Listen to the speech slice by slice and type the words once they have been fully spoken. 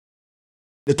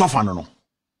The tough one no.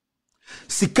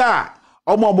 Sika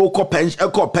omo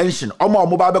pension,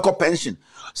 omo ba pension.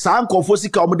 Sa nkofo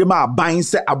sika omo de ma aban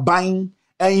se aban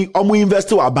en omo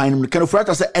invest wa aban no kan Ofori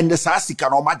Atta say ende sa sika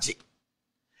no magye.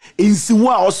 Insihu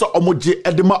a also omo gye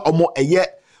edema omo eye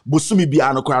bosumi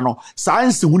bia no kra no. Sa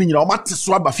insihu ni nyina omo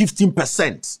ateso aba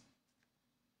 15%.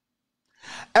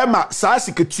 Emma sa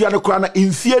siketua no kra na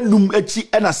infie num achi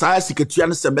ena sa siketua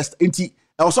no semester enti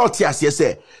also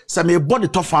tiase se me body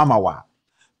to farmer wa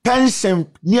pension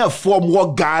near form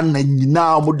wo Ghana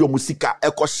nyina mo de musika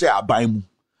eko share aban mu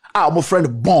a mo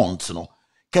friend bonds no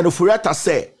can Ofori Atta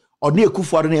say oni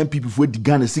akuffoaddo na MPP fo di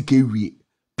Ghana sika ewie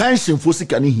pension fo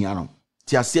sika ne hia no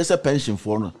tiase se pension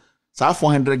fo no sa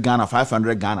 400 Ghana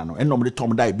 500 Ghana no eno mo de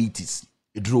tom diabetes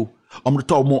edro omo de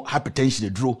tom hypertension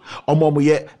edro omo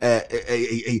ye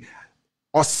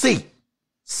or say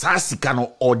sa sika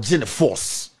no origin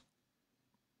force.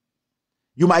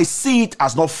 You might see it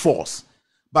as not force,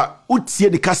 but utie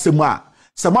the customer.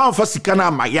 Someone for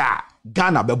sikana maya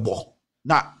Ghana bebo.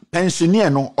 Na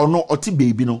pensioner no or no oti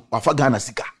baby no wafa Ghana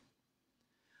sika.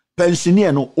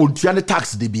 Pensioner no ontuane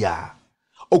tax de bia.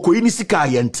 Okoyini sika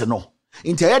yente no.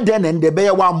 Intia den and de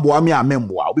beya wan boami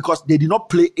amemboa because they did not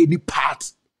play any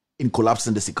part in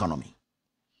collapsing this economy.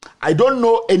 I don't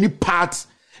know any part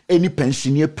any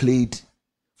pensioner played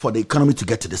for the economy to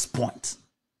get to this point.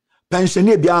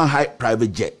 Pensioner bia high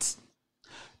private jet.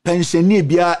 Pensioner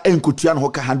bia enkutua no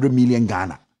hoka 100 million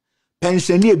Ghana.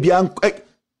 Pensioner bia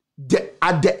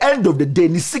at the end of the day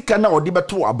ni sika na odi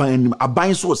beto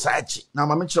aban so sachi. Now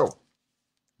mama chiro.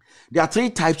 There are 3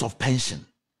 types of pension.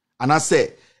 And I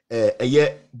say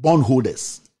bond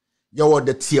holders. You were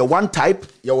the tier 1 type,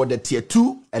 you were the tier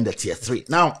 2 and the tier 3.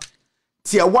 Now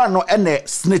tier 1 no ene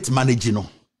snit manage no.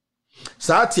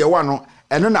 Sa tier 1 no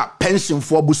eno na pension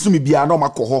for busumi bia no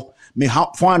makoho me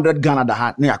 400 Ghana da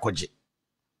ha na yakoje.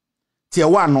 Tier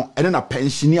 1 no eno na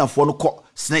pensioner for no ko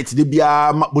snit de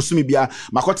bia busumi bia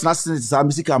makotena snit sa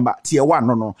misika mba tier 1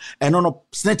 no eno no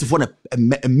snit for na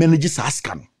manage sa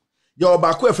aska no. Your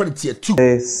back way for the tier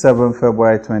 2. 7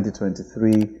 February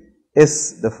 2023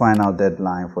 is the final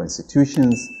deadline for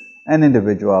institutions and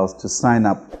individuals to sign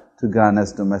up to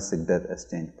Ghana's domestic debt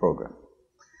exchange program.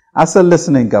 As a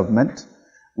listening government,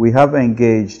 we have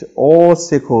engaged all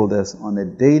stakeholders on a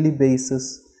daily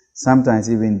basis,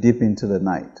 sometimes even deep into the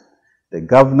night. The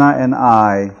governor and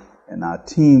I and our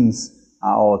teams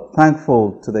are all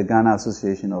thankful to the Ghana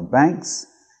Association of Banks,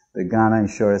 the Ghana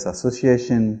Insurance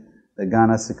Association, the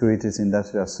Ghana Securities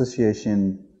Industry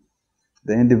Association,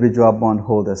 the Individual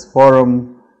Bondholders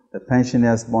Forum, the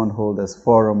Pensioners Bondholders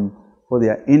Forum for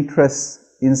their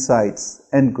interests, insights,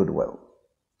 and goodwill.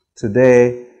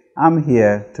 Today, I'm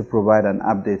here to provide an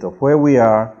update of where we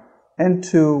are and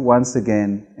to once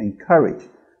again encourage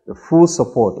the full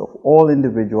support of all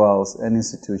individuals and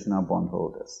institutional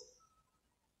bondholders.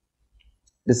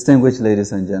 Distinguished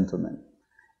ladies and gentlemen,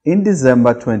 in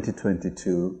December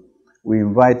 2022, we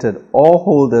invited all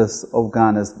holders of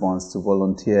Ghana's bonds to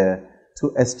volunteer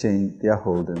to exchange their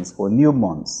holdings for new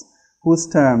bonds whose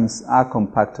terms are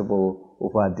compatible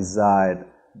with our desired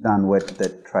downward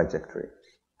debt trajectory.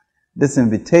 This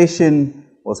invitation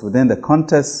was within the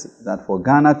context that for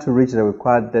Ghana to reach the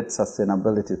required debt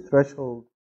sustainability threshold.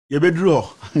 Yebedro.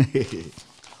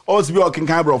 Also be working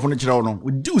camera for the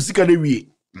we do sika de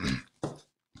wie.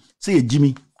 Say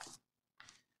Jimmy.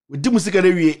 We do sika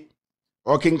de wie.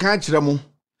 Working camera mo.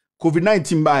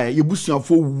 COVID-19 by ye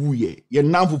busuafo wuye, ye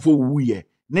namfofo wuye.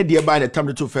 Ne de by the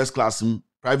time to first class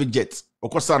private jets.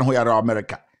 Okosa no ya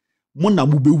America. Mo na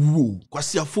mu be wu.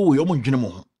 Kwasiafo ye mo dwene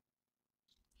mo.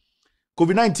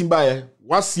 COVID-19 by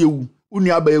wasiewu,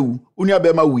 unuaba ewu,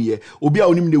 unuaba ma wuye, obi a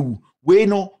onim ne wu. We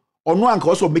no ono anka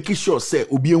also making sure say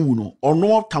obi enwu no,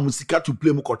 ono tamusika to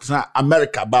play mu kotena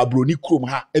America ba broni krom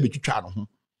ha ebetwitwa no ho.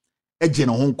 Eje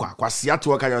no ho nkwa kwase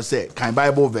ato ka yo say kan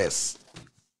Bible verse.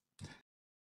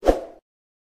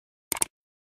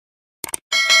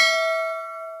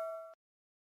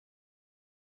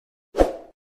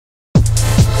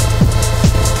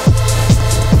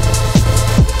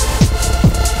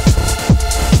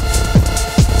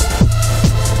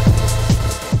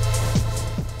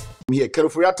 Here,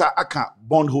 Ofori Atta aka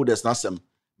bondholders nasem.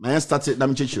 May I start it?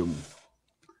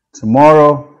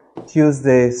 Tomorrow,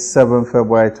 Tuesday, 7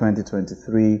 February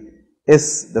 2023,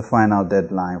 is the final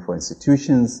deadline for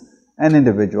institutions and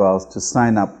individuals to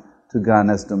sign up to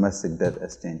Ghana's domestic debt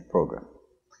exchange program.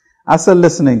 As a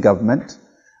listening government,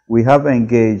 we have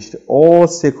engaged all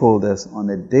stakeholders on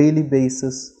a daily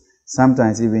basis,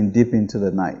 sometimes even deep into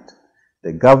the night.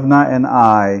 The governor and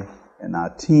I and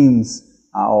our teams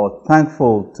are all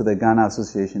thankful to the Ghana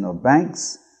Association of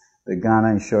Banks, the Ghana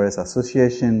Insurance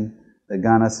Association, the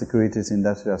Ghana Securities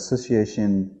Industry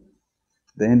Association,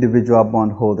 the Individual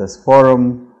Bondholders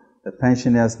Forum, the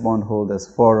Pensioners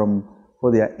Bondholders Forum for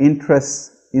their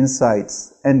interests,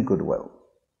 insights, and goodwill.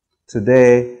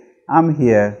 Today, I'm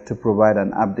here to provide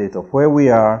an update of where we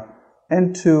are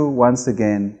and to once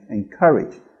again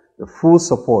encourage the full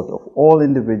support of all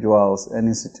individuals and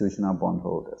institutional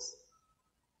bondholders.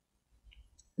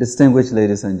 Distinguished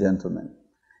ladies and gentlemen,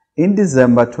 in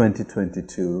December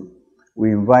 2022,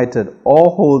 we invited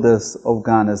all holders of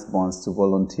Ghana's bonds to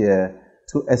volunteer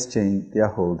to exchange their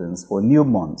holdings for new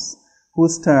bonds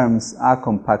whose terms are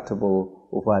compatible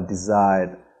with our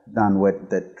desired downward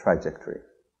debt trajectory.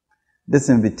 This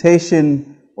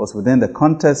invitation was within the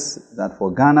context that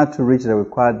for Ghana to reach the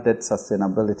required debt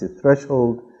sustainability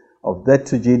threshold of debt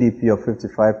to GDP of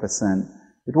 55%,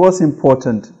 it was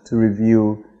important to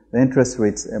review the interest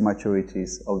rates and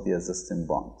maturities of the existing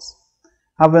bonds.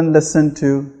 Having listened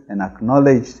to and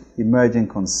acknowledged emerging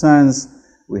concerns,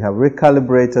 we have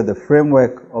recalibrated the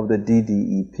framework of the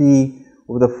DDEP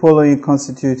with the following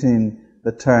constituting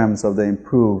the terms of the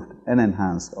improved and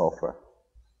enhanced offer.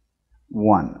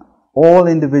 1. All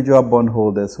individual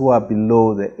bondholders who are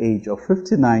below the age of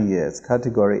 59 years,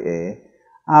 category A,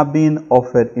 are being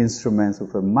offered instruments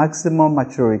with a maximum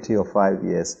maturity of 5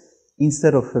 years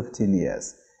instead of 15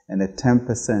 years and a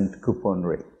 10% coupon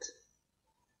rate.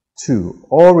 2.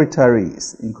 All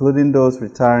retirees, including those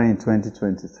retiring in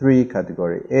 2023,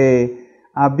 category A,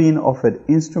 are being offered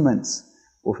instruments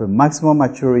with a maximum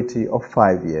maturity of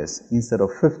 5 years instead of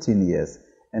 15 years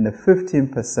and a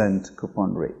 15%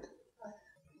 coupon rate.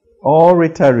 All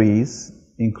retirees,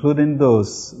 including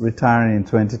those retiring in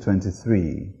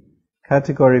 2023,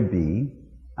 category B,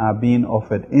 are being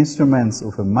offered instruments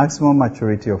with a maximum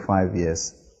maturity of 5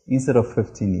 years instead of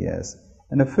 15 years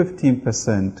and a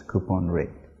 15% coupon rate.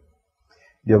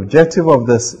 The objective of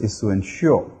this is to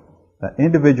ensure that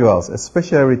individuals,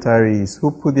 especially retirees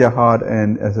who put their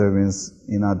hard-earned savings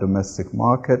in our domestic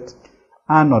market,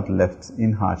 are not left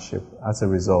in hardship as a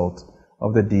result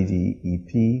of the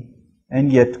DDEP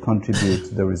and yet contribute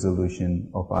to the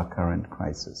resolution of our current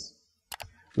crisis.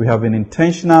 We have been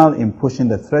intentional in pushing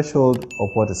the threshold of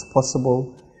what is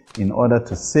possible in order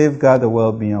to safeguard the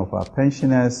well-being of our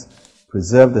pensioners,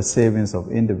 preserve the savings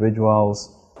of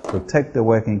individuals, protect the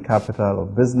working capital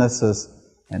of businesses,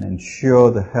 and ensure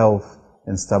the health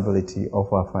and stability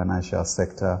of our financial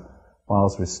sector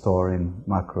whilst restoring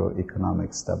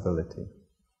macroeconomic stability.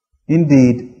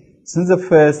 Indeed, since the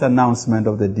first announcement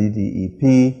of the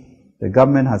DDEP, the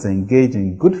government has engaged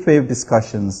in good faith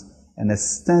discussions and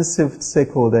extensive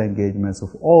stakeholder engagements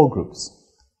with all groups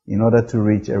in order to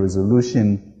reach a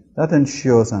resolution that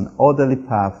ensures an orderly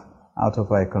path out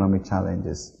of our economic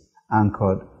challenges,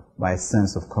 anchored by a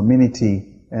sense of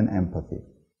community and empathy.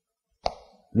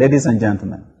 Ladies and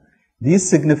gentlemen, these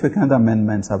significant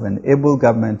amendments have enabled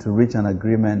government to reach an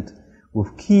agreement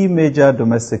with key major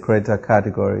domestic creditor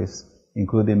categories,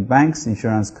 including banks,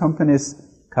 insurance companies,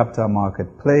 capital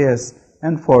market players,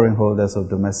 and foreign holders of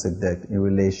domestic debt in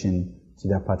relation to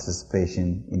their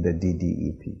participation in the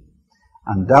DDEP.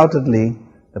 Undoubtedly,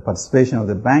 the participation of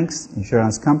the banks,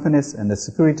 insurance companies, and the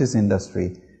securities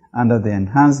industry under the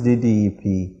enhanced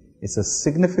DDEP is a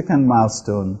significant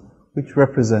milestone which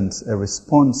represents a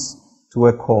response to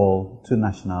a call to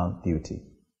national duty.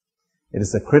 It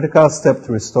is a critical step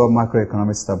to restore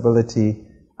macroeconomic stability,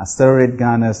 accelerate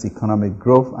Ghana's economic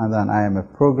growth under an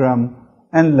IMF program,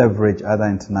 and leverage other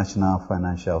international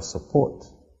financial support.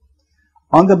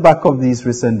 On the back of these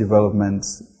recent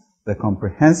developments, the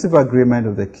comprehensive agreement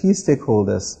of the key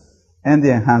stakeholders and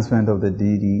the enhancement of the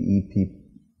DDEP,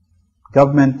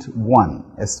 Government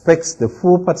 1 expects the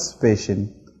full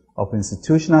participation of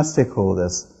institutional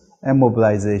stakeholders and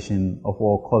mobilization of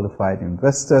all qualified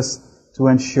investors to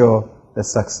ensure the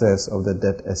success of the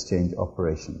debt exchange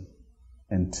operation.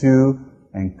 And 2,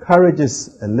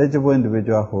 encourages eligible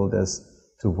individual holders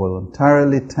to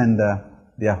voluntarily tender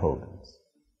their holdings.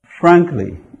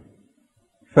 Frankly,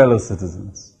 fellow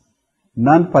citizens,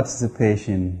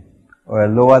 non-participation or a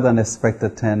lower than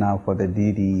expected turnout for the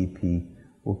DDEP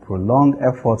will prolong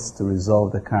efforts to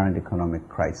resolve the current economic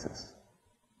crisis.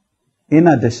 In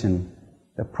addition,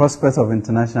 the prospects of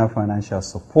international financial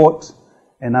support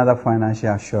and other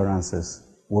financial assurances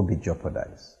will be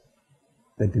jeopardized.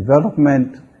 The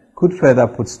development could further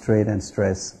put strain and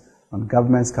stress on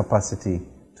government's capacity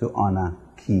to honor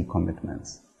key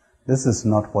commitments. This is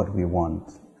not what we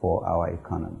want for our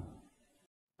economy.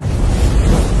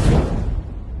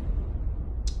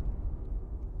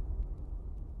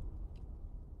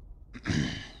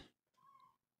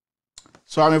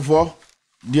 So I'm for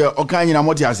the Okanyina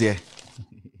Motias here.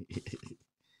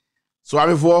 So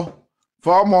I'm for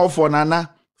 4 more for nana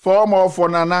 4 more for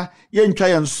nana yentwa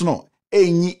yensono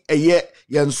enyi eye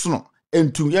yensono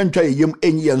entu yentwa yem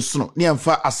enyi yensono ne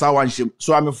emfa asawa nhyem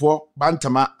so amefo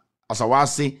bantama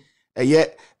asawase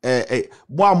eye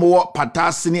mo amowo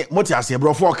patase ne motiase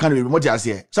brofo kan be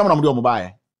motiase samna mo de mo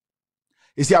baaye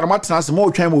esi aroma tena se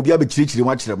mo twan mo obi abekirikiri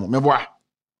mo akire mo meboa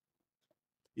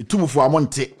etumufo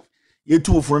amonte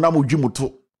yetumufo na mo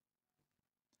dwumuto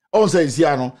onse esi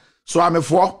ano so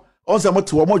amefo onse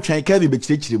mote wo mo twan ka bi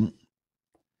bekirikiri mo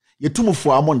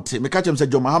yetumufo amonte meka chem se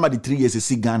Dormaahene 3 years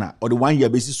esi Ghana or the 1 year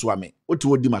besi so ame oti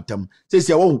wodi matam se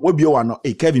esi wo bie wa no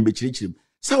Kevin bekirikiri mo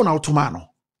se wo na otoma no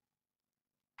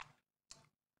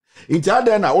inti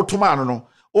ade na otoma no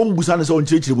ombusa ne se on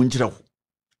kirikiri mo nkire ho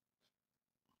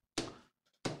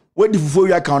wadi fufuo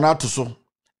wi aka na atoso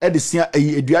edisia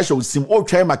eduasha osim o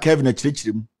twan ma Kevin na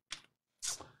kirikiri mo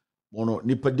mono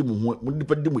nipa di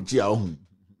mo chi a ho.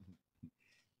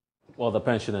 Well, the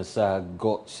pensioners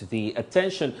got the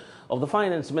attention of the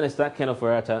Finance Minister,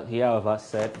 Ofori Atta. He, however,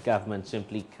 said government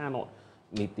simply cannot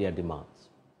meet their demands.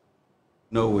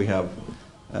 No, we have,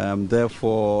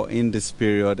 therefore, in this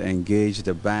period, engaged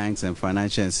the banks and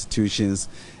financial institutions.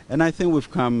 And I think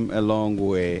we've come a long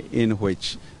way in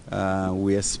which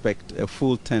we expect a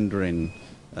full tendering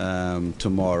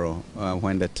tomorrow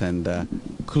when the tender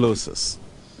closes.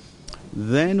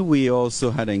 Then we also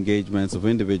had engagements of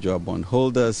individual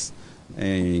bondholders,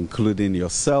 including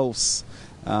yourselves,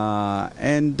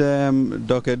 and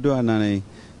Dr. Duanani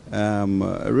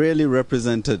really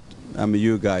represented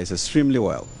you guys extremely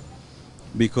well,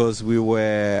 because we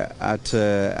were at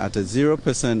a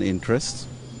 0% interest,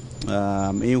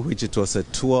 in which it was a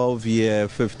 12-year,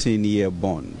 15-year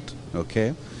bond.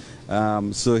 Okay,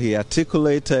 so he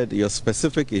articulated your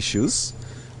specific issues.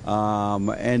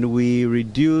 And we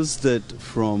reduced it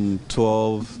from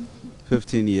 12,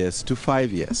 15 years to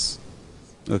 5 years.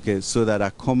 Okay, so that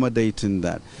accommodating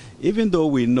that. Even though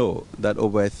we know that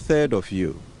over a third of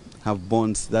you have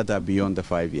bonds that are beyond the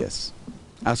 5 years,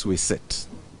 as we sit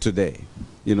today,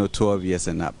 12 years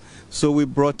and up. So we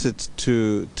brought it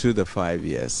to the 5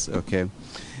 years, okay?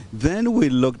 Then we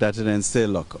looked at it and said,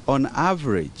 look, on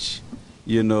average,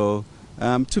 to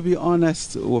be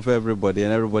honest with everybody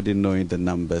and everybody knowing the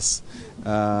numbers,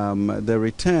 the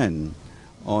return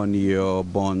on your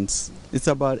bonds, it's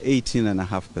about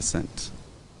 18.5%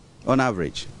 on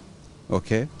average,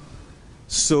 okay?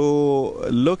 So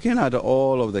looking at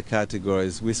all of the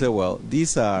categories, we say, well,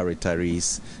 these are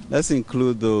retirees. Let's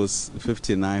include those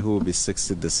 59 who will be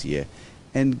 60 this year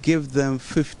and give them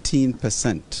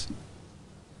 15%.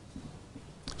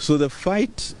 So the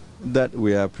fight that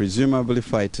we are presumably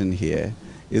fighting here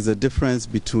is the difference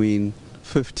between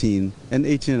 15 and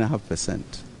 18.5%.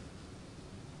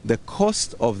 The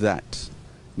cost of that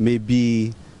may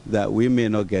be that we may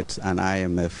not get an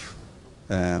IMF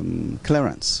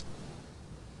clearance.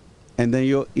 And then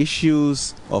your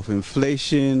issues of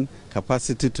inflation,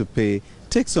 capacity to pay,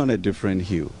 takes on a different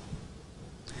hue.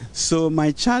 So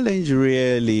my challenge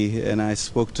really, and I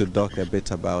spoke to Doc a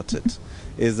bit about it,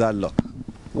 is that, look,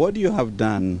 what you have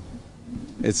done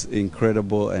is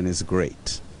incredible and is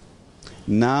great.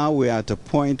 Now we are at a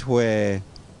point where,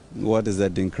 what is the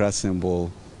Dinkra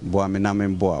symbol?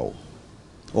 Boamenamenboao.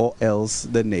 Or else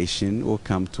the nation will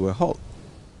come to a halt.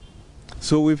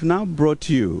 So we've now brought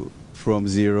you from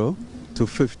 0 to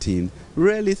 15,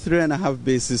 really 3.5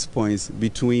 basis points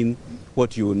between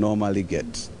what you would normally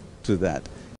get to that.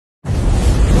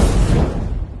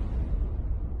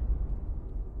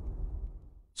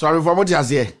 Sorry for what you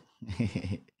say.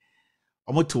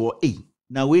 Omoto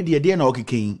na we de na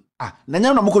okeken na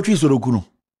nyam na mokotwi soroku no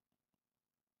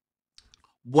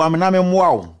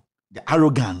boamenamenboao the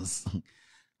arrogance.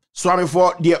 So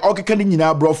for the okeken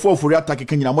nyina brofo Ofori Atta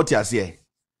keken nyina motiase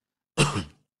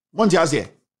montiase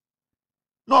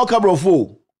no ka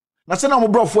brofo na se na mo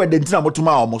brofo edentina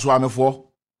motuma o mo so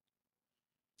amefo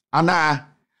ana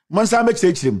monsa me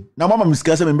kirikirem na mama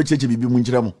miska se me kirikire bibi mu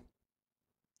nkire mo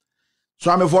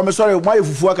so amefo me sorry why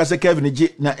fufu aka se Kevin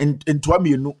je na entoa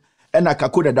mienu ena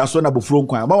kakoda da so na bofuro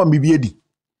nkwan mama bibi edi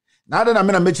na ade na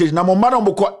me na me kirikire na mo ma na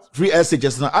mo ko free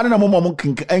SHS na ade na mo mo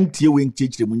ntie we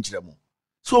kirikire mu nkire mo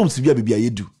so on sibia bibia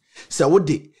yedu se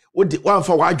wode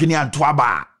wanfa wadwene anto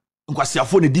aba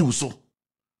nkwasiafo ne di wuso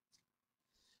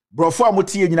brofo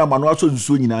amotie nyina mano aso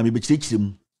nsuo nyina me be kirikire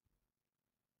mu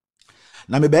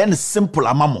na me be ne simple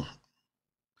amamo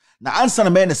na answer na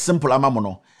me ne simple amamo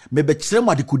no me be kire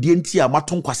mu adekodie nti a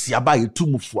mato nkwasiaba ba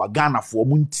yetumufo Ghana fo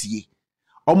mu ntie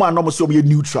omo anom so ye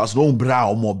neutrals no bra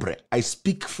omo bre. I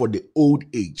speak for the old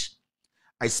age,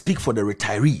 I speak for the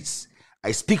retirees,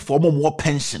 I speak for omo more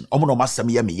pension omo no masem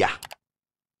ye me ya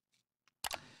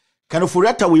Can Ofori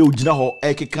Atta we ujina ho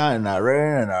ekeka na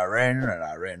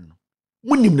ren.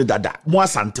 Munim ne dada, mo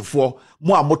Asantefo,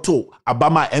 mo amoto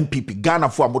Abama MPP, Ghana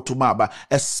for amoto maba,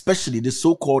 especially the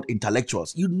so-called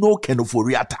intellectuals. You know Ken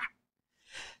Ofori Atta.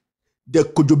 The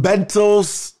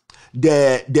Kujubentals,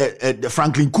 the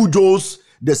Franklin Kujos,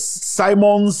 the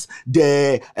Simons,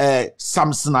 the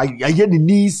Samson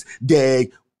Ayenis,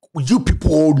 you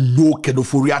people know Ken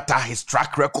Ofori Atta, his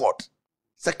track record.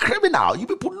 It's a criminal. You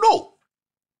people know.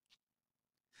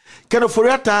 Ken Ofori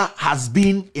Atta has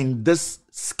been in this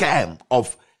scam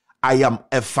of I am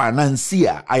a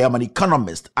financier, I am an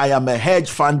economist, I am a hedge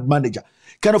fund manager.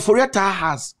 Ken Ofori Atta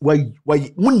has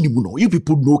you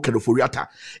people know Ken Ofori Atta.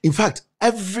 In fact,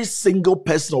 every single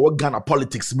person or Ghana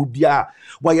politics mubia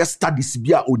why studies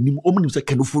bia onim say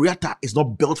Ken Ofori Atta is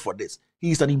not built for this.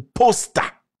 He is an imposter.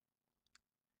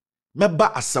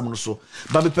 Meba asam no so.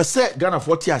 But me pese Ghana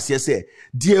 40 as say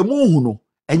die mu hu no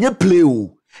enye play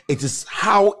o. It is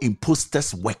how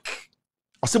imposters work.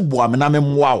 I say boa me na me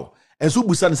mwa. Enso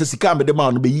busa ne sika me de ma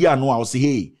no be yi anu a o say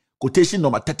hey, quotation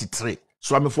number 33.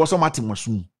 So am for some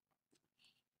atimosum.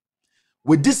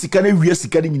 With this sika na wie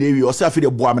sika ni nyina wie o say afi de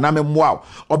boa me na me mwa.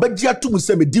 Obegi atum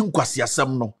say me di nkwase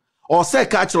asem no. O say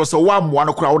ka kire so wa mwa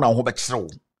no kra wo na ho be kire wo.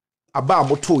 Aba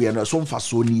moto ye no so mfa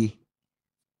so nie.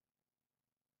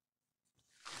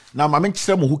 Now my men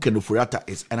kire mo who Ken Ofori Atta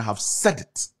is, and I have said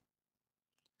it.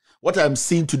 What I'm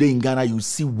seeing today in Ghana, you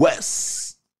see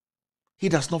worse. He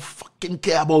does not fucking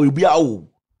care about Ibiao.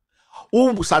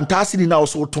 Oh, Santasini now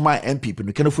so to my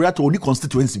MPP. Ken Ofori Atta only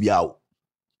constituency Biao.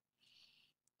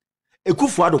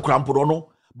 Akuffoaddo Kramporono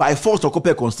by force to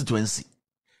compare constituency.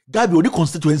 Gabi only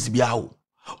constituency Biao.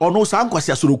 Or no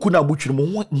Sankwasi Sorokuna Buchi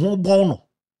mo bono.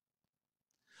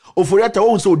 Ofori Atta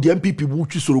won't so the MPP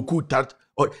Buchi Soroku that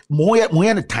or more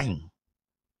time.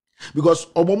 Because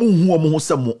Omomu who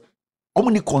samo.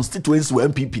 Omni constituency we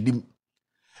MPP dim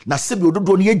na sebi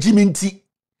ododo ne agiminti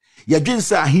ye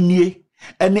dwense ahenie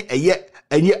ene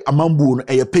eye amambu no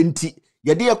eye penti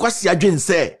ye de yakwase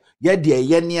adwense ye de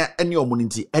eye ne ene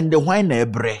omuninti ende hwan na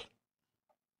ebre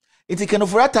iti Ken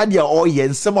Ofori Atta dia oye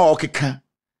nsem a okeka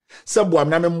se boam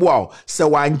na memboa se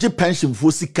wanje pension fo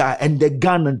sika ende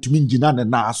Ghana ntumi ngina ne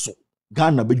na aso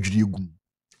Ghana bedwiri egum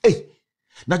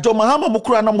na Dormaahene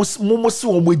mokura na mo se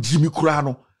wo mo agimi kura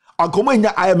no Ankomo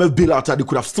nya IMF bailout, they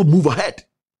could have still moved ahead.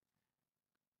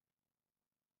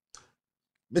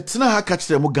 Metena ha catch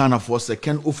them Ghana for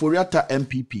Ken Ofori Atta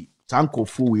MPP. Tanko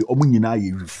fuwe omunyina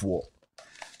ye refo.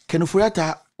 Ken Ofori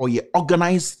Atta or ye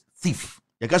organized thief.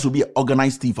 Ye guys will be an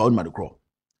organized thief on Madukro.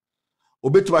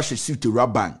 Obetuma she suit to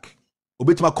Worldbank.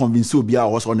 Obetuma convince Obia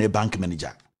was on a bank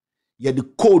manager. Ye the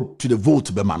code to the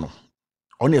vote bemano.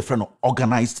 On a friend of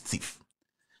organized thief.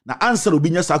 Now answer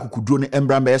Obinya Saku kudrone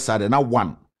embrambe side now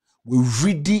one. We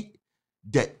ready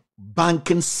the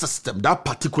banking system, that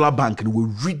particular bank, and we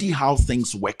ready how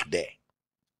things work there.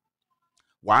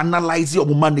 We analyze your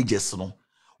managers, no.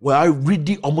 We are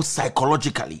ready almost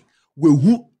psychologically. We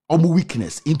who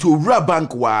weakness into a real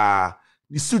bank wa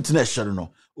the suit nation,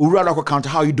 no. Ura account,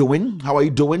 how are you doing? How are you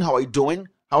doing? How are you doing?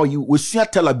 How are you? We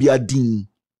should tell a Biadin.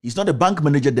 He's not a bank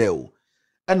manager there.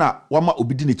 And wama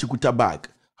obidine chikuta bag.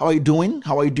 How are you doing?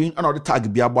 How are you doing? Another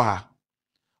tag biabaha.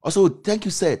 Also, thank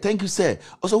you, sir. Thank you, sir.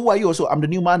 Also, who are you? Also, I'm the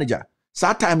new manager. So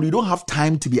that time you don't have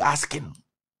time to be asking.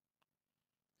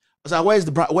 So where's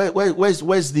the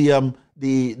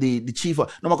chief?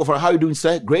 No, how are you doing,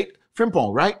 sir? Great.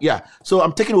 Frimpong, right? Yeah. So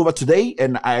I'm taking over today,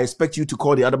 and I expect you to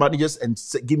call the other managers and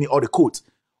give me all the codes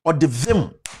or the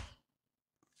vim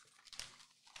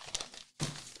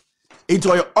into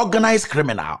your organized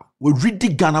criminal. We read the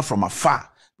Ghana from afar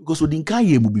because we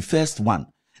didn't will be first one.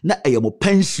 Na mo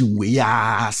pension we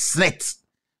ya snet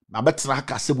na betra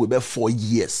ka se we be 4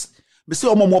 years me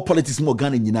say more politics more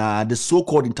Ghana nyina the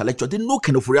so-called intellectual they know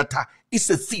Ken Ofori Atta is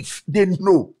a thief. They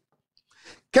know.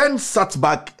 Ken sat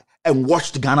back and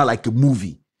watched Ghana like a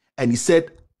movie and he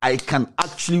said I can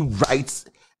actually write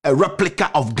a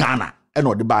replica of Ghana and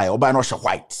or the buy or buy no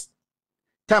white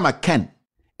time I can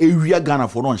area Ghana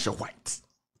for no white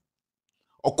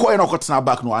or coin no got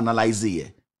back no analyze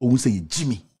here o say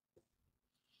Jimmy.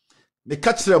 Me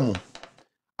catch them.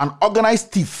 An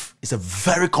organized thief is a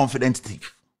very confident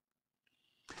thief.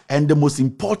 And the most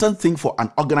important thing for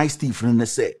an organized thief,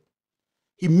 say,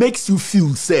 he makes you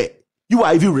feel, say, you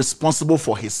are even responsible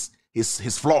for his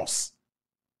flaws.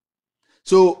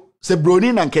 So, say,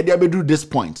 Bronin and Kedia do this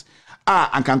point.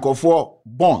 And can call for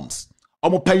bonds,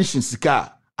 or more pension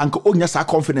sika, and onya sa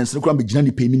confidence, no be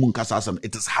jinani pay ni munkasa.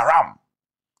 It is haram.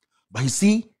 But you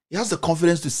see, he has the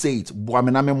confidence to say it.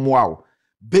 Wow.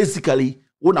 Basically,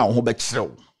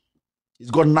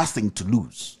 he's got nothing to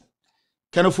lose.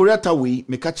 Ofori Atta we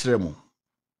me ka kire mo.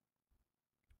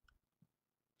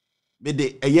 Me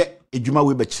de eye edwuma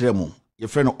we be kire mo. Your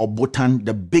friend Obotan,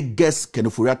 the biggest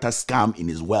Ofori Atta scam in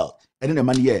his world. And then the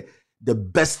man here, the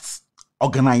best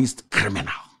organized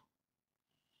criminal.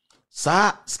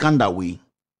 Sa scandal we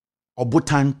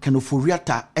Obotan Ofori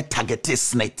Atta a targeted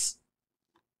snake.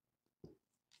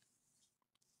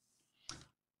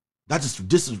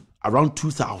 This is around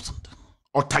 2000.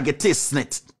 Or targeted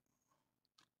snake.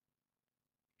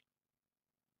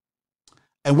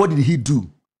 And what did he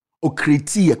do? Or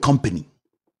create a company.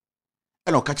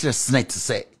 And I'll catch a snake to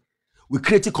say, we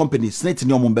create a company, snake in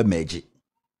your mumbe meji.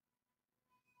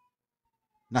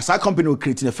 Now, sa company will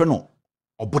create a friend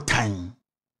or botan.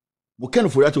 We can't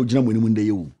afford to jam when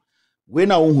you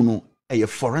when I own a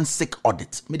forensic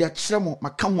audit. Me that chamo, my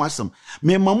come wasam.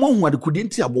 Me mamma who had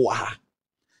couldn't see a boa.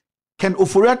 Can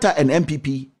Ofori Atta and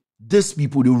MPP, these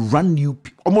people, they run you,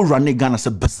 almost run Ghana as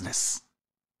a business.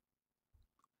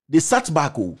 They sat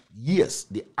back, yes,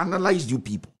 they analyze you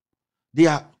people. They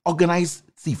are organized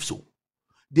thieves, so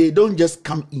they don't just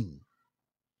come in.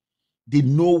 They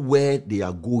know where they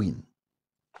are going.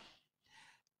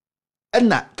 And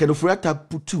now, Ofori Atta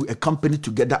put a company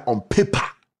together on paper.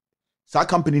 So our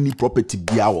company need property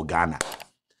be our Ghana.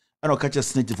 And I'll catch a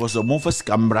snake for some more for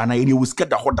scambrana and you will get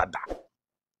the hot.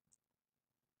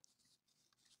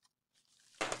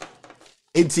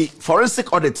 It's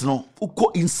forensic audits, no,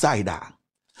 uko insider.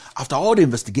 After all the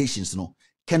investigations, no,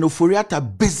 Ofori Atta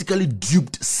basically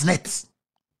duped snakes.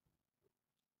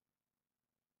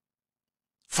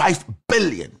 5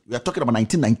 billion. We are talking about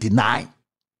 1999.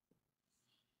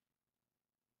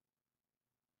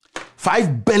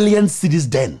 5 billion cedis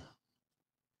then.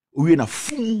 We in a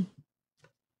fool.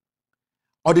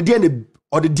 Or the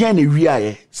DNA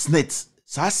real snakes.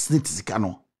 So snakes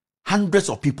kano. Hundreds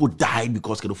of people died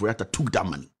because Ofori Atta took that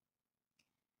money.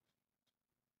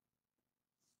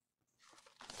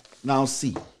 Now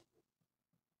see.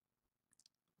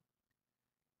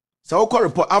 So I'll call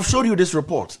report. I've showed you this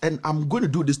report, and I'm going to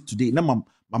do this today. Now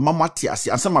my mama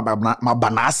tiasi and some my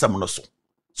banasa monoso.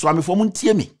 So I'm for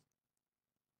me.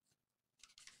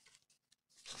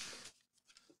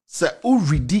 So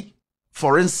already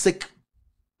forensic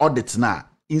audit na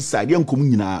inside young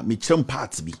communina me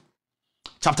parts be.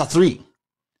 Chapter 3.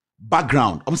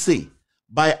 Background. I'm saying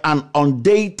by an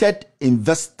undated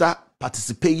investor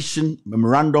participation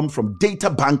memorandum from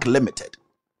DataBank Limited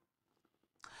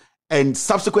and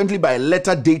subsequently by a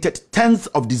letter dated 10th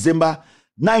of December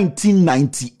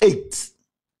 1998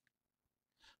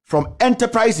 from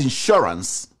Enterprise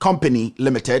Insurance Company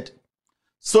Limited,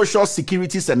 Social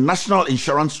Securities and National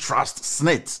Insurance Trust,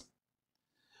 SNIT,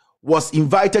 was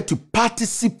invited to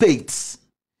participate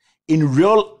in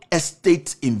real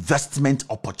estate investment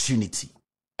opportunity.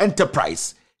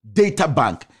 Enterprise,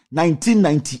 DataBank,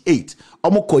 1998.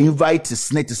 Omo ko invite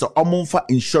SNIT so omo fa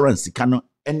insurance kano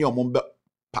any omo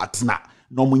partner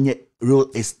no munye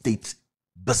real estate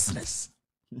business.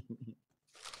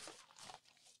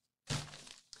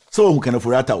 So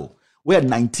Ofori Atta we are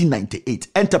 1998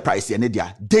 Enterprise in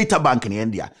India, DataBank in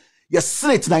India. Yes,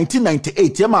 SNIT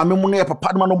 1998. Yeah, ma me mo na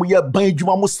papa no mo ya ban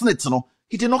adwuma mo SNIT no.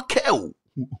 He did not care.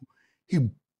 He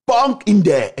bunked in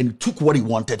there and took what he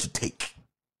wanted to take.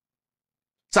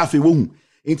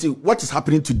 Into what is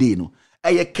happening today, no?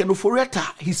 Ofori Atta,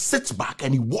 he sits back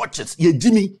and he watches. Yeah,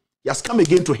 Jimmy, he has come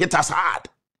again to hit us hard.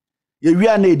 Yeah, we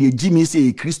are need Jimmy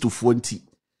say Christopher.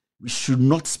 We should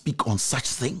not speak on such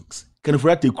things.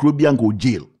 Ofori Atta Krobian go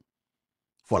jail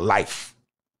for life.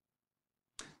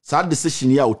 So that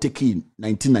decision here will take in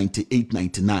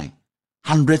 1998-99.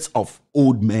 Hundreds of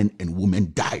old men and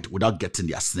women died without getting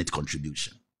their SNIT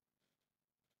contribution.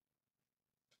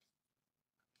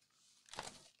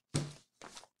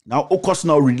 Now, of course,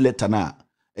 now read letter now,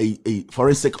 a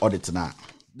forensic audit now.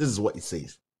 This is what it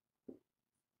says.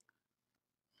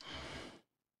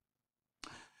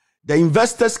 The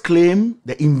investors,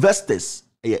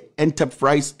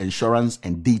 Enterprise Insurance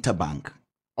and DataBank.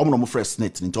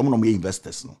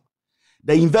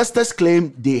 The investors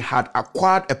claim they had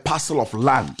acquired a parcel of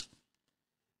land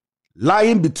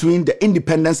lying between the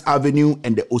Independence Avenue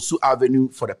and the Osu Avenue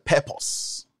for the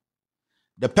purpose.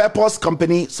 The proposed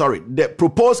company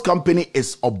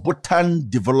is Obotan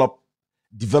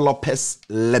Developers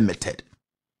Limited.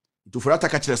 It was for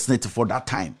that for that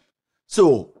time.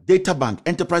 So, DataBank,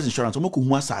 Enterprise Insurance, omo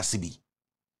kuhua saasibi.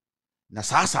 Na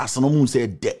saasa no mu say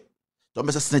de. To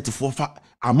me say for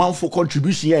amount for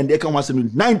contribution here and they can was in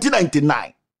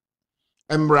 1999.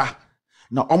 Emra.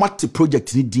 Now, omo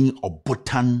project ni din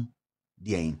Obotan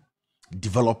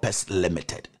Developers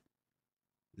Limited.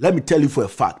 Let me tell you for a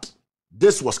fact.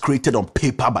 This was created on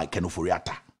paper by Ofori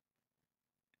Atta.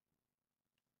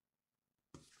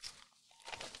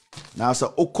 Now,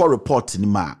 so Oko report in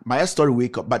my story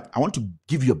wake up, but I want to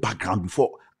give you a background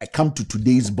before I come to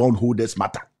today's bondholders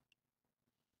matter.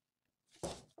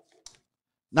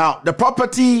 Now, the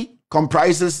property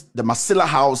comprises the Masila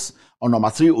house on number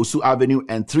 3 Osu Avenue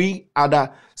and 3 other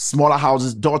smaller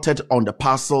houses dotted on the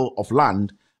parcel of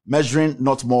land measuring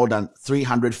not more than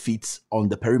 300 feet on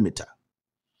the perimeter.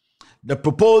 The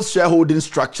proposed shareholding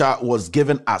structure was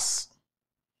given as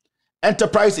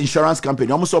Enterprise Insurance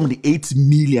Company, almost only 8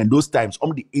 million, those times,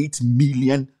 only $8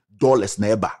 million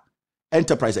neighbor.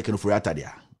 Enterprise, I can Ofori Atta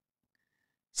there.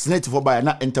 Senate for by an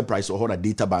enterprise or a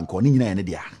data bank or Nina and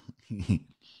there.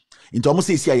 Into almost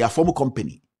say, a former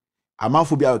company. A man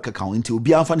for be our account into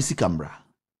be a fancy camera.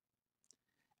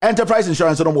 Enterprise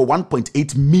Insurance number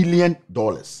 $1.8 million.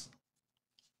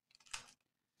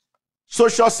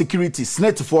 Social Security,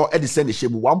 Senate for Edison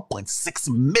 $1.6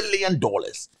 million.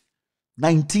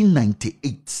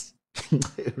 1998.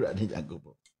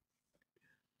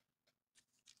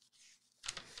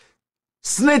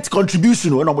 Senate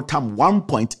contribution when over time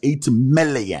 1.8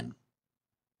 million.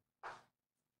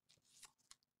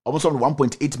 Almost on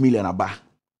 1.8 million aba.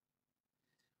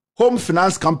 Home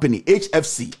Finance Company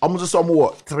HFC almost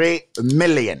somewhat 3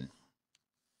 million.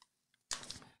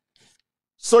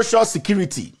 Social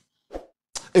Security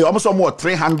almost somewhat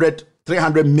 300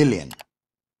 million.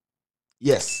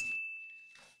 Yes.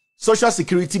 Social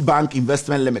Security Bank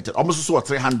Investment Limited almost so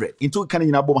 300 into can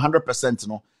you 100%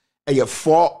 no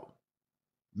 $4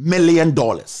 million.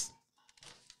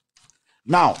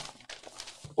 Now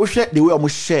the way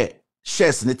almost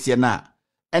shares net na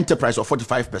Enterprise of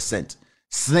 45%,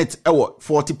 SNET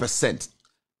 40%,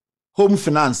 Home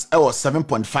Finance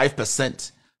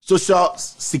 7.5%, Social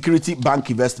Security Bank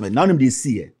Investment now they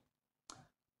see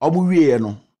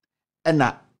no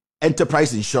and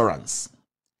Enterprise Insurance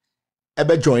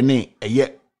ebe joining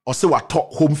eye ose wato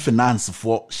Home Finance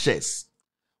for shares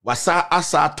wasa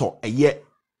asa to eye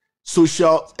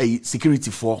Social Security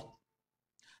for.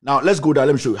 Now let's go down,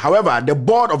 let me show you. However, the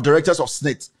board of directors of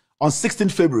SNET on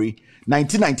 16th February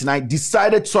 1999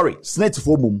 decided SNET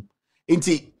for mum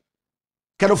inti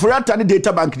can Ofori Atta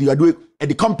data bank you do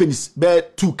the companies be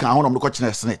 2 can on the question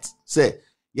SNET say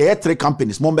yeah 3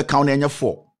 companies mom be count enya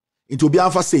 4 into be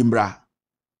anfa sembra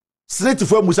SNET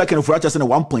for musa can Ofori Atta say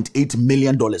 $1.8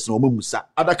 million no musa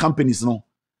other companies no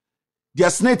their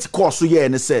SNET course so yeah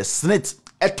and say SNET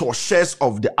eto shares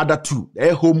of the other 2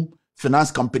 the Home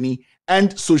Finance Company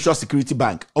and Social Security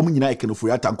Bank nyina can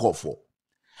Ofori Atta call for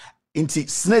inti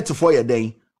SNET for your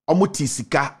day omuti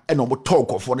sika and omo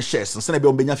talk for the shares so na be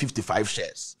ombenya 55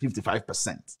 shares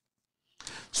 55%.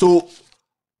 So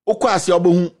okwasi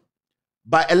obohu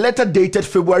by a letter dated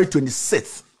February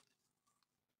 26th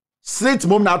SNET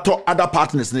mom now talk other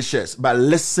partners in the shares, but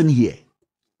listen here.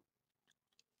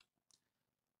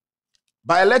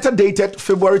 By a letter dated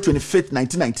February 25th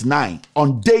 1999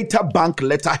 on Data Bank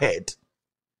letterhead.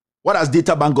 What has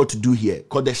Data Bank got to do here?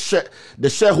 Because the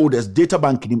shareholders, Data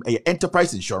Bank,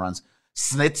 Enterprise Insurance,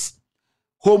 SNET,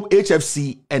 Home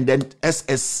HFC, and then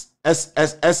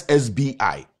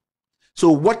SSBI.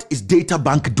 So what is Data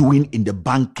Bank doing in the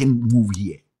banking move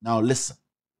here? Now listen.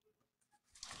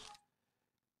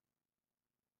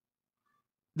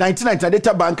 1999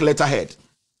 Data Bank letterhead.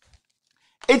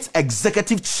 Its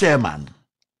executive chairman,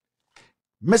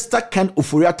 Mr. Ken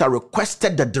Ofori Atta,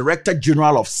 requested the Director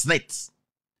General of SNET,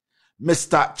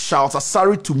 Mr. Charles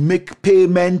Asari, to make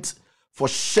payment for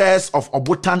shares of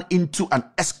Obotan into an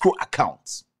escrow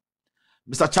account.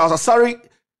 Mr. Charles Asari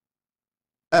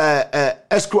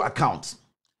escrow account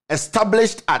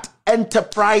established at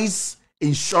Enterprise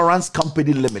Insurance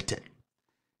Company Limited.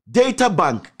 Data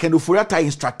Bank Ken Ofori Atta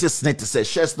instructed SNET to say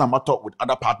shares na matter with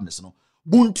other partners no.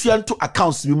 Buntian to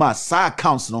accounts bima sa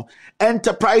accounts no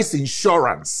Enterprise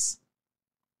Insurance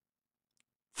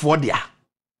for there.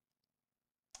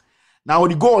 Now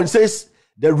when you go on, it says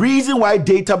the reason why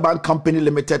Data Bank Company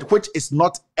Limited, which is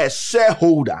not a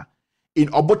shareholder in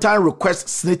Obotan,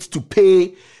 requests SNET to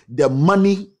pay the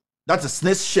money, that is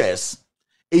SNET shares,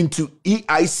 into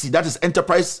EIC, that is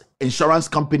Enterprise Insurance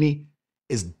Company,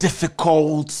 is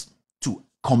difficult to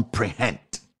comprehend.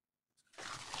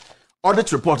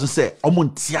 Audit report say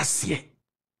omontiasie.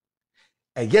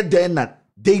 And yet then that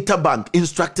Data Bank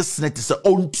instructed SNET to say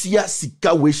ontia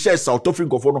sika we share South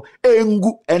Africa for no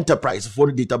engu Enterprise for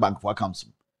the Data Bank for accounts.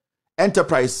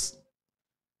 Enterprise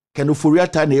Ken Ofori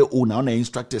Atta na owner na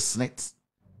instructed SNET.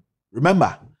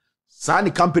 Remember,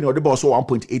 Sani company or the boss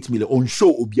 1.8 million on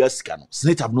show obia sika no.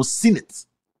 SNET have not seen it.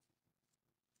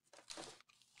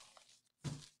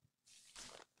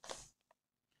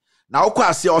 Now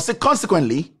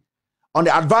consequently, on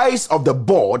the advice of the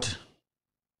board,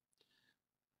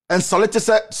 and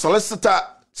solicitor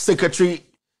secretary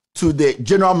to the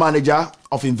general manager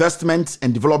of investment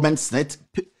and development, SNIT.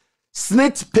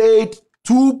 SNIT paid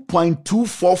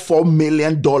 $2.244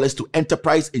 million to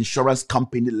Enterprise Insurance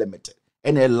Company Limited.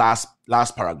 And the last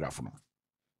paragraph.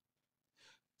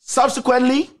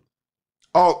 Consequently,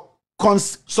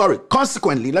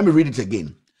 let me read it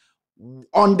again.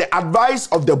 On the advice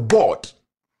of the board,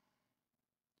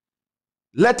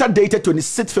 letter dated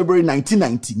 26 February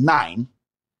 1999,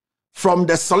 from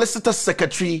the solicitor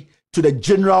secretary to the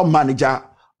general manager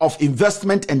of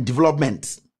investment and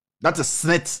development, that is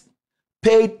SNIT,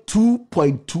 paid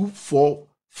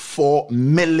 $2.244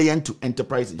 million to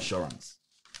Enterprise Insurance.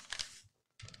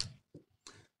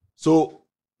 So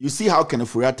you see how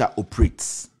Ofori Atta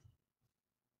operates.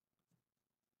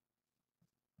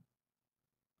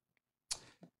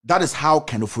 That is how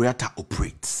Ofori Atta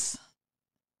operates.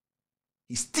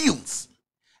 He steals,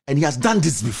 and he has done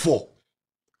this before.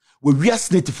 We are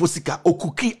SNIT Fosika or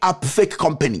cookie up fake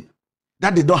company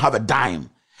that they don't have a dime,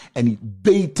 and he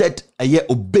baited a year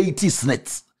or baity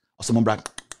SNIT or some brand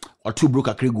or two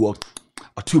broker crego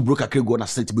or two broker crego na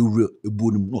SNIT be real a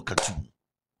bonum no cartoon.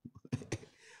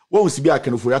 What was be a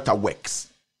Ofori Atta works?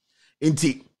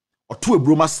 Inti or two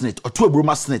broma SNIT or two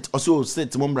broma SNIT also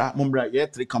SNIT mumbra yeah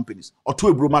 3 companies or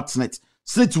two broma SNIT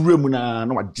SNIT remuna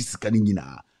no Jessica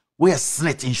nina. We are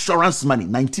SNIT insurance money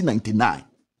 1999.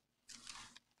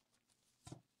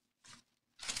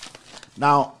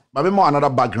 Now, maybe more another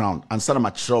background and some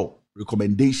mature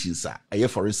recommendations are a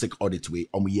forensic audit way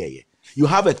you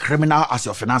have a criminal as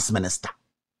your finance minister.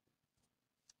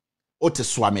 Ote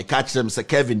swami catch them say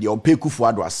Kevin the on pay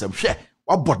Akuffoaddo asem hwe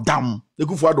what bot down the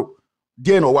Akuffoaddo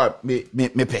dey no what me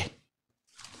pay.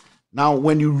 Now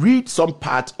when you read some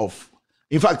part of,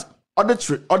 in fact,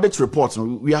 audit reports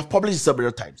we have published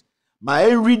several times. My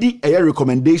reading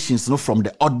recommendations from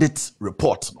the audit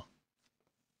report.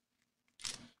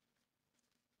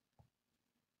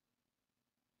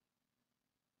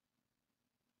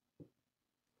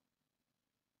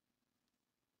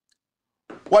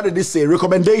 What did it say?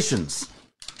 Recommendations.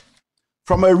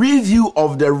 From a review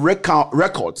of the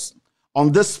records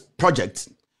on this project,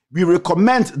 we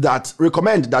recommend that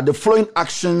the following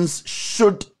actions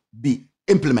should be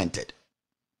implemented.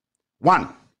 1.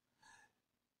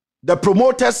 The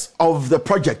promoters of the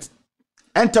project,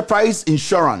 Enterprise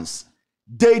Insurance,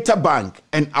 Data Bank,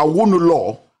 and Awunu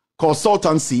Law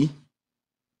Consultancy,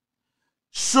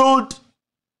 should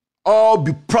all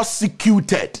be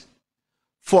prosecuted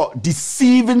for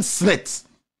deceiving SNIT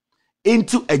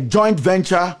into a joint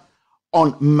venture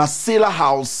on Masila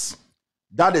House,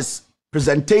 that is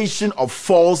presentation of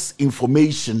false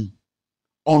information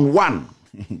on 1.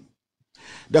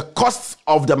 The costs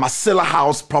of the Masila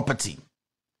House property.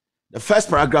 The first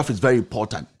paragraph is very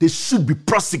important. They should be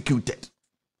prosecuted.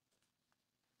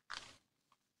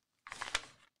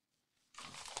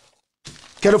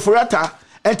 Ofori Atta,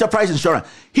 Enterprise Insurance,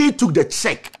 he took the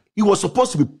check. He was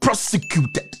supposed to be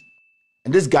prosecuted.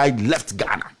 And this guy left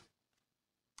Ghana.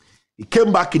 He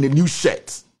came back in a new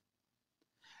shirt.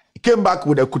 He came back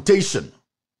with a quotation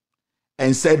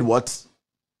and said, what?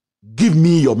 Give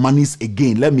me your monies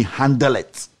again. Let me handle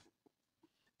it.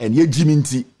 And ye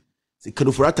Jiminti, say,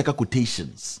 Ofori Atta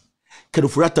quotations.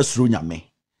 Ofori Atta Srunyame.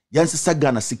 Yansisa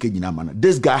Ghana Sike Jinamana.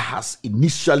 This guy has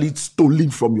initially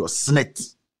stolen from your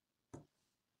SNIT.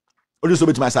 What do you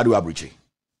say to my side?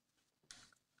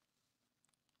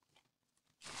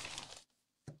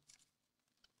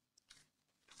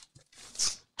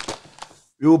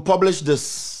 We will publish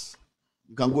this.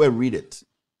 You can go and read it.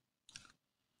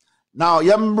 Now,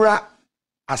 Yambra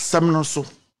Asemno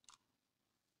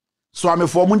so I'm a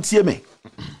formun me.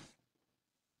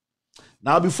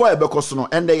 Now, before I bekosono,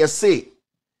 and they say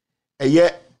a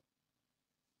year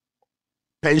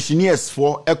pensioners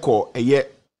for echo a year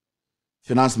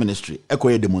finance ministry, echo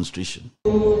a demonstration.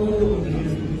 We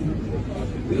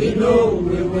know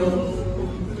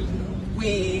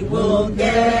we will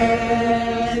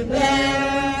get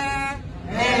there.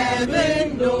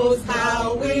 Heaven knows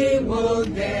how we will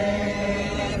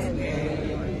get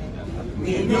there.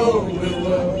 We know we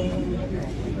will.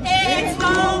 It's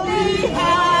all we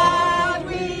have,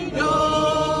 we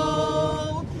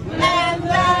know. And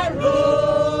the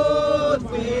road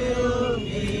will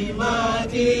be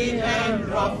muddy and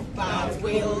rough, but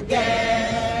we'll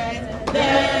get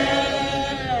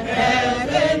there.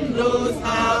 Heaven knows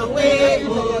how we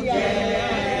will get.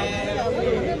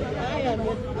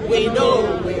 We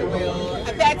know we will.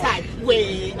 At that time,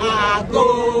 we are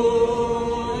going.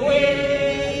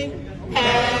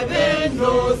 Heaven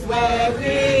knows where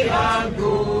we are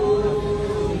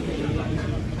going.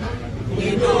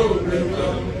 We know we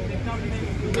will.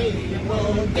 We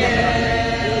will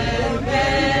get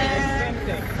there.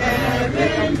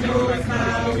 Heaven knows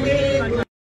how we will.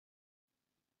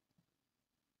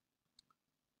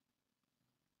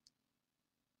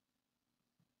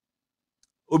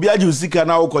 Obiaji usika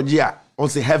na ukojia on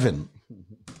say heaven.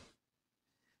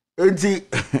 Enti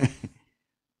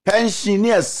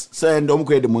pensioners say ndom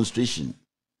ko demonstration.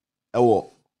 Ewo.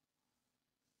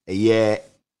 Yeah.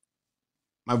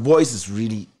 My voice is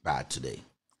really bad today.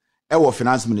 Ewo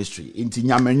finance ministry inti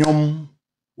nyamenyom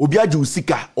obiaji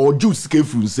usika or ju usika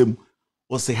frunsem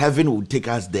or say heaven will take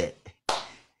us there.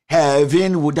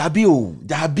 Heaven would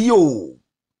dabio.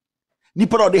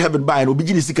 Nipa no de heaven by no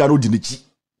bigi ni sika no dinichi.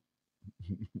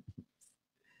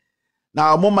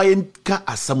 Now mama yenka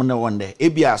asam na wonde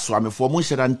ebia so amefo mo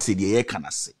hyera nte de ye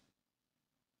kana se.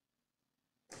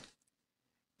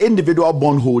 Individual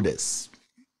bond holders.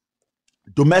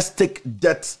 Domestic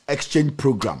debt exchange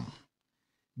program.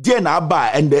 Dear na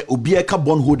ba and the obieka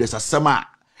bond holders asama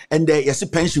and the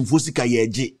yesi pension fosika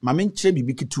yeje. Mame nche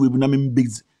bibi kitu ebu na me big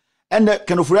and the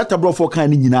kind of Ofori Atta bro for kan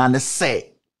ni nyina na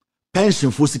say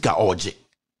pension fosika oje.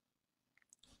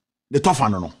 The tough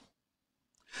one no.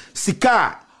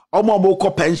 Sika omo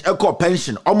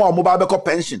pension omo ba be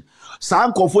pension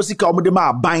san nkofo sika omo de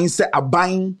ma aban se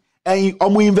aban en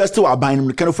omo invest wa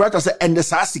aban kan Ofori Atta say and the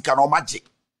sa sika no magye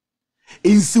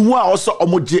insihu a also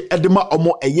omo je edema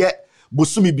omo eye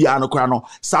bosumi bia no kra no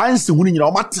sa insihu ni nyina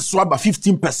omo ateso aba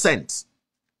 15%.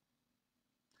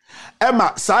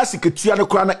 Emma sa siketua no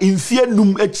kra na infie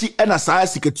num achi na sa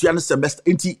siketua no semester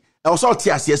enti also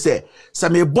tiase se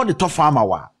me body to farmer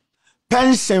wa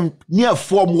pension near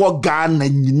form wo Ghana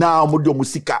nyina mo de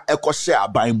musika eko share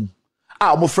aban mu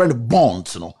a mo friend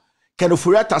bonds no kan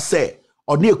Ofori Atta say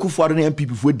oni ekufuado na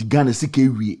MPP fo di Ghana sika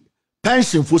ewie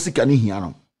pension fo sika ne hia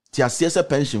no ti ase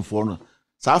pension fo no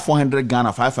sa 400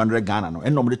 Ghana 500 Ghana no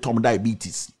eno mo de tom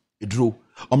diabetes edro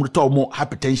omo de tom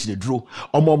hypertension edro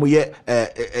omo ye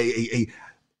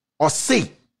o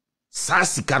say sa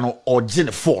sika no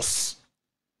origin force.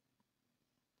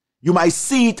 You might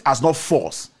see it as not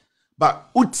force.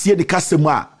 But utie de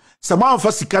kasema sama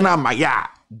anfa sika na maya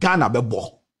Ghana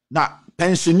bebo na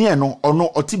pensioner no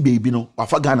ono oti baby no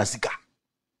wafa Ghana sika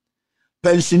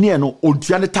pensioner no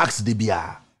ontua ne tax de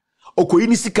bia okoyi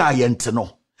ni sika yente no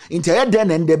ntia ye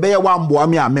den and de be wa mboa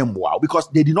me amemboa because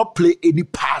they did not play any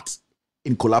part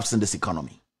in collapsing this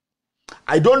economy.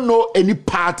 I don't know any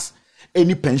part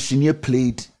any pensioner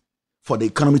played for the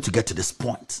economy to get to this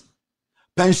point.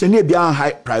 Pensioner bia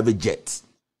high private jets.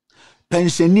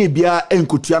 Pensioner bia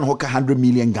enkutua no hoka 100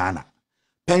 million Ghana.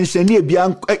 Pensioner bia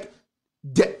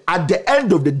at the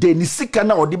end of the day ni sika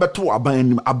na odi beto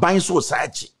aban so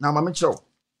sachi. Now mama chiro.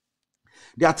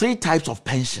 There are 3 types of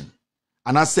pension.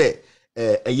 And I say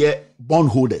bond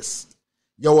holders.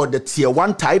 You were the tier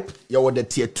 1 type, you were the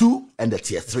tier 2 and the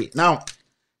tier 3. Now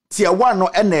tier 1 no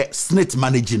ene snit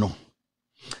manage no.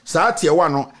 Sa tier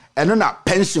 1 no eno na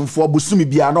pension for busumi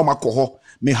bia no makoho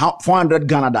me 400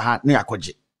 Ghana da ha na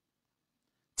yakoje.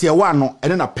 Tier 1 no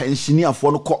ene na pensioner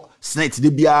for no ko snit de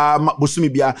bia busumi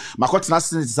bia makotena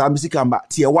snit sa misika mba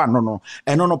tier 1 no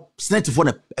eno no snit for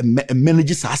na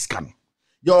manage sa scan.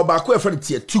 Yo ba ko e for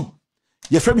tier 2.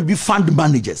 Ye friend be fund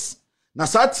managers. Na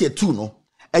sa tier 2 no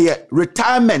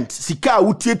retirement sika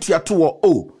utietua to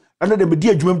o and the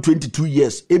media adwuma 22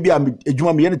 years ebi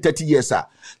adwuma me 30 years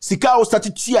sika o start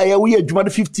tua ye we adwuma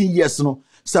 15 years no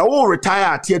so o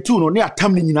retire tier 2 no ne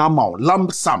atam ni nyina ma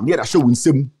lump sum ne da hwe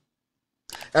wunsem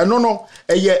no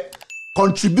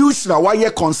contribution why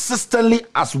consistently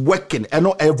as working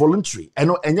voluntary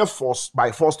enye force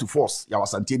by force to force ya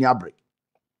Ashantehene abre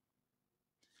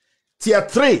tier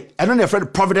 3 ne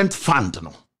friend provident fund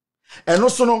no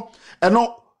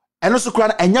so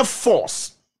kra enye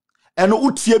force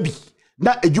utie bi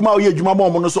na adwuma oye adwuma ma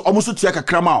omo so omo so tua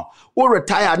kakra ma o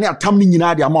retire ne atam ni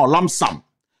nyina de ama lump sum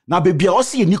na bebia o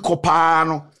se ni kopa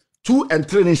no 2 and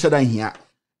 3 ne shadan hia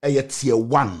tier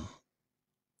 1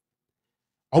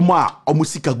 omo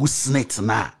sika go snit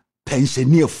na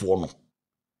pensioner fo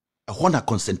no na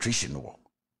concentration no.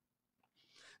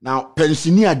 Now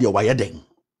pensioner de wa yeden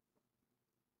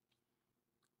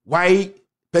why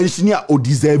pensioner o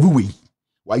deserve we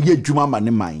wa ye adwuma ma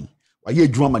ne man wa ye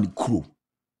adwuma ma ne kuro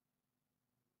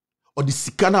o de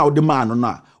sika na o de man no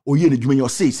na o ye ne adwuma ye o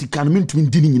say sika no mentumi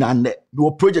ndi ni nyina ne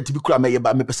me project bi kura me ye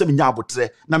ba me pese me nya abotre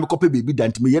na me kope baby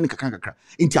dant me ye ne kakra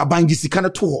nti abangi sika ne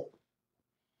to ho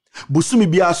busumi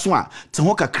bia so a te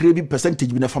ho kakra bi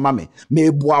percentage bi na fama me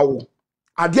boa wo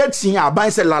ade atin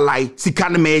aban se lalai sika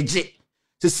ne meje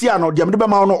se sia no de me be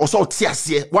ma no o so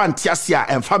tiase wan tiase a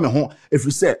emfa me ho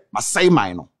efri se masai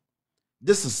man no.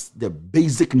 This is the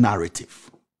basic narrative.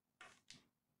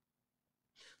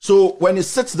 So when he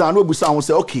sits down, we will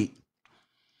say, okay,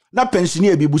 now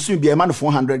pensioner be busu be a man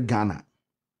 400 Ghana.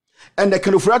 And the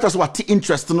kind of writers what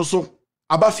interest no so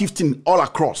about 15 all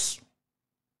across.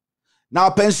 Now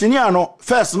pensioner no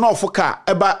first no for car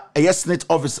eba a Senate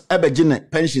office eba gene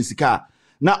pension sika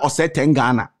na or say 10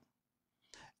 Ghana.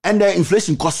 And the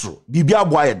inflation cost bibia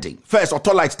boy ding. First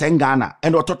or like 10 Ghana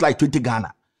and or like 20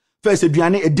 Ghana. First a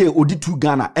day odi 2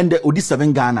 Ghana and the odi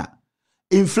 7 Ghana.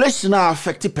 Inflation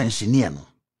affect pensioner no.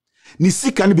 Ni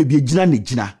sika no be gina ni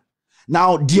gina.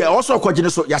 Now there also kwagene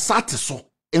so ya sate so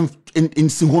in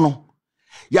sihono.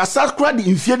 Ya sat kra di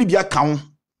infie ni bia kan.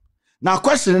 Now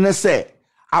question ne say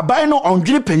abai no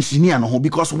ondwene pensioner no ho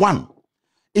because one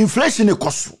inflation e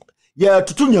koso. Ya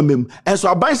tutu nyamem enso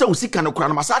abai say usika no kra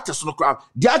no masate so no kra.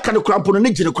 Dia aka no kra mpo no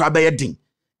ne gine kra ba ye din.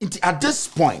 At this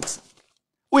point,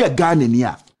 we are Ghana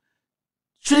niya.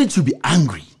 Shouldn't you be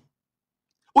angry?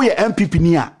 We are MPP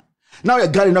niya. Now you're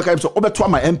Ghana no so obeto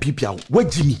my MPP a we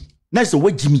Jimmy. Nice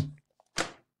we Jimmy.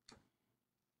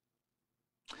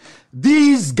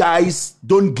 These guys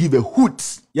don't give a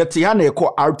hoot. Yet yana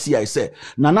call RTI say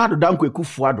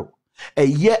nanaakuffoaddo a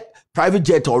year private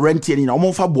jet or renting in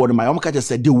omonfa board my omka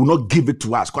said they will not give it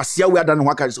to us. Cause here we are done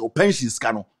waka say pension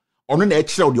scano on the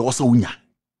extra the also unya.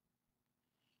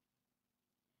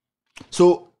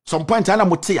 So some point ana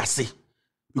mote say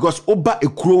because oba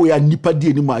ekuro ya nipa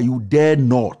di anima you dare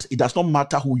not. It does not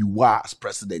matter who you are as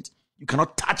president. You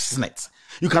cannot touch Senate.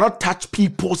 You cannot touch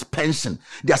people's pension,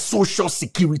 their social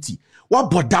security. What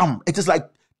but damn? It is like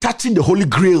touching the Holy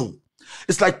Grail.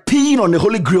 It's like peeing on the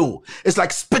Holy Grail. It's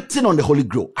like spitting on the Holy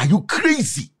Grail. Are you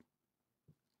crazy?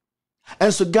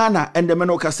 And so Ghana and the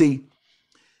Menoka say,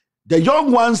 the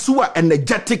young ones who are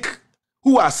energetic,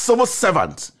 who are civil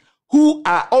servants, who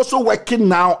are also working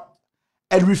now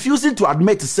and refusing to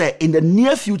admit to say in the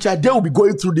near future they will be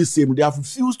going through the same. They have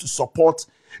refused to support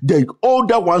the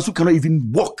older ones who cannot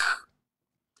even walk.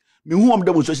 You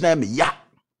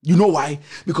know why?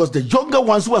 Because the younger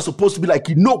ones who are supposed to be like,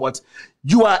 you know what?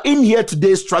 You are in here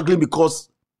today struggling because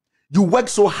you work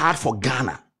so hard for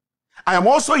Ghana. I am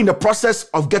also in the process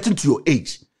of getting to your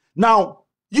age. Now,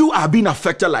 you are being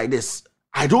affected like this.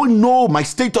 I don't know my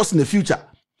status in the future.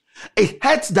 It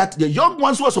hurts that the young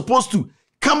ones who are supposed to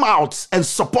come out and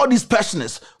support these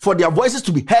pensioners for their voices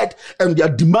to be heard and their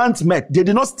demands met. They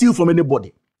did not steal from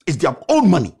anybody. It's their own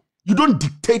money. You don't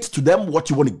dictate to them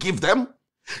what you want to give them.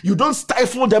 You don't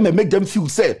stifle them and make them feel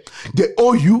say they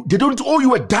owe you. They don't owe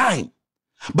you a dime.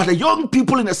 But the young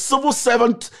people in the civil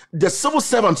servants,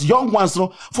 young ones, you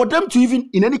know, for them to even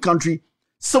in any country,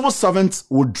 civil servants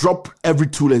will drop every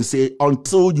tool and say,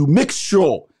 until you make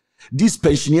sure these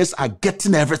pensioners are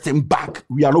getting everything back,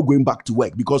 we are not going back to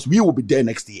work because we will be there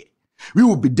next year. We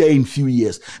will be there in a few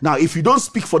years. Now, if you don't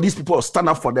speak for these people or stand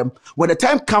up for them, when the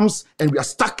time comes and we are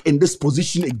stuck in this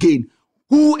position again,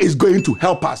 who is going to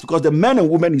help us? Because the men and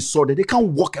women is so that they can't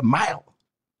walk a mile.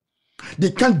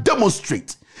 They can't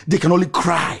demonstrate. They can only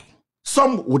cry.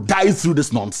 Some will die through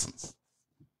this nonsense.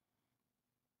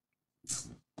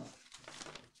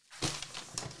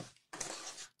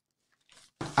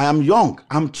 I am young.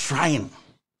 I'm trying.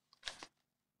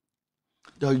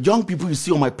 The young people you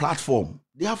see on my platform,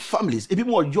 they have families. Even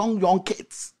more young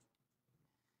kids.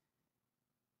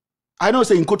 I know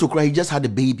saying Kotokra, he just had a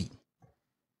baby.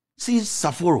 See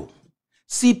Saforo,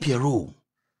 see Pierrot,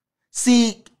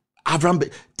 see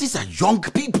Avram. These are young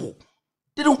people.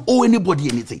 They don't owe anybody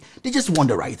anything. They just want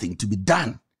the right thing to be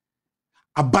done.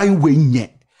 Abai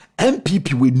wenye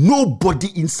MPP with nobody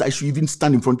inside should even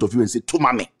stand in front of you and say,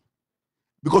 "Tomame,"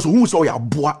 because who saw your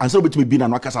boy and so between being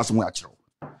an wakasa.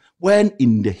 When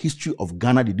in the history of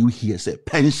Ghana did you hear say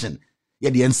pension?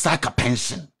 Yeah, the Ensaka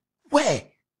pension. Where?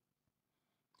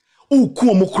 Oh,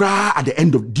 kumokra at the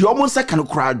end of the almost second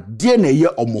cry, dear na year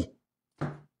or more.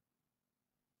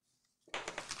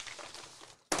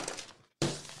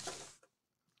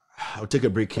 I'll take a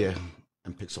break here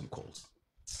and pick some calls.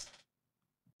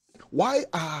 Why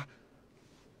are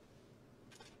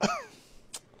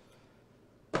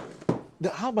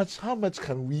how much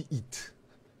can we eat?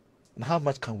 And how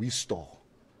much can we store?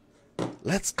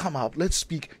 Let's come out, let's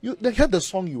speak. They heard the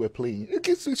song you were playing. It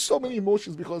gives me so many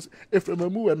emotions because Ephraim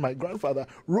and my grandfather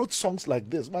wrote songs like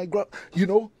this.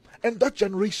 And that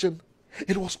generation,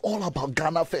 it was all about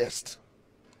Ghana first.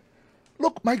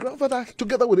 Look, my grandfather,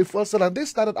 together with the first son, and they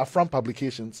started Afram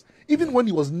Publications. Even when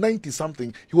he was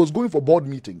 90-something, he was going for board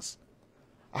meetings.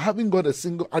 I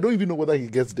don't even know whether he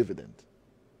gets dividend.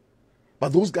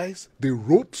 But those guys, they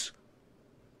wrote.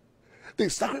 They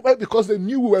sacrificed because they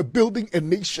knew we were building a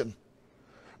nation.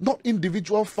 Not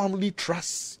individual family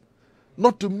trusts.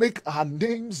 Not to make our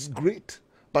names great,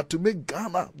 but to make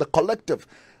Ghana, the collective,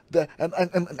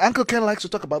 And Uncle Ken likes to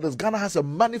talk about this. Ghana has a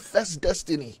manifest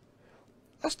destiny.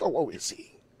 That's not what we're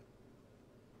saying.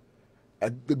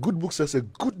 The good book says a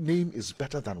good name is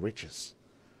better than riches.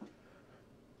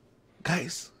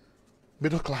 Guys,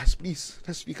 middle class, please,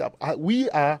 let's speak up. We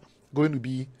are going to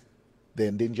be the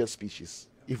endangered species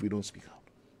if we don't speak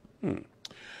out.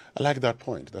 I like that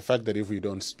point. The fact that if we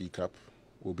don't speak up,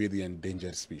 we'll be the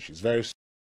endangered species. Very.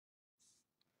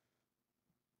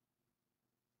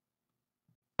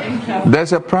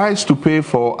 There's a price to pay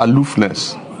for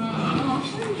aloofness.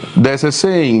 There's a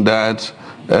saying that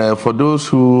for those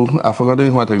who, I've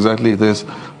forgotten what exactly it is,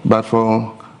 but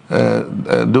for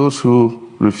those who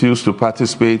refuse to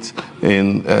participate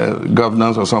in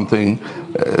governance or something,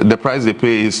 the price they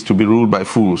pay is to be ruled by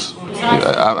fools.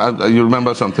 You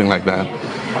remember something like that?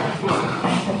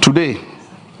 Today,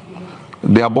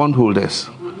 there are bondholders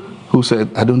who said,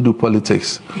 I don't do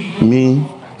politics. Me,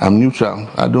 I'm neutral.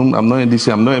 I'm not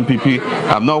NDC, I'm not MPP,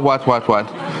 I'm not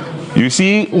what. You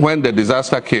see, when the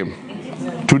disaster came,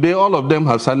 today all of them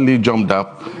have suddenly jumped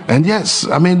up. And yes,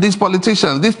 I mean, these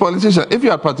politicians, if you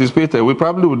had participated, we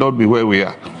probably would not be where we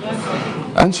are.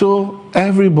 And so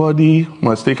everybody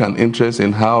must take an interest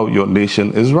in how your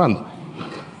nation is run.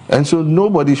 And so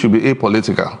nobody should be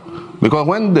apolitical. Because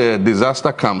when the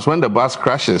disaster comes, when the bus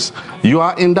crashes, you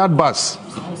are in that bus.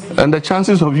 And the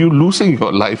chances of you losing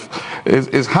your life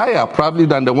is higher probably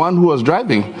than the one who was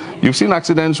driving. You've seen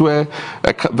accidents where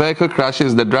a vehicle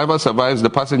crashes, the driver survives, the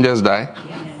passengers die.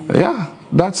 Yeah,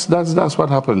 that's what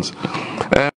happens.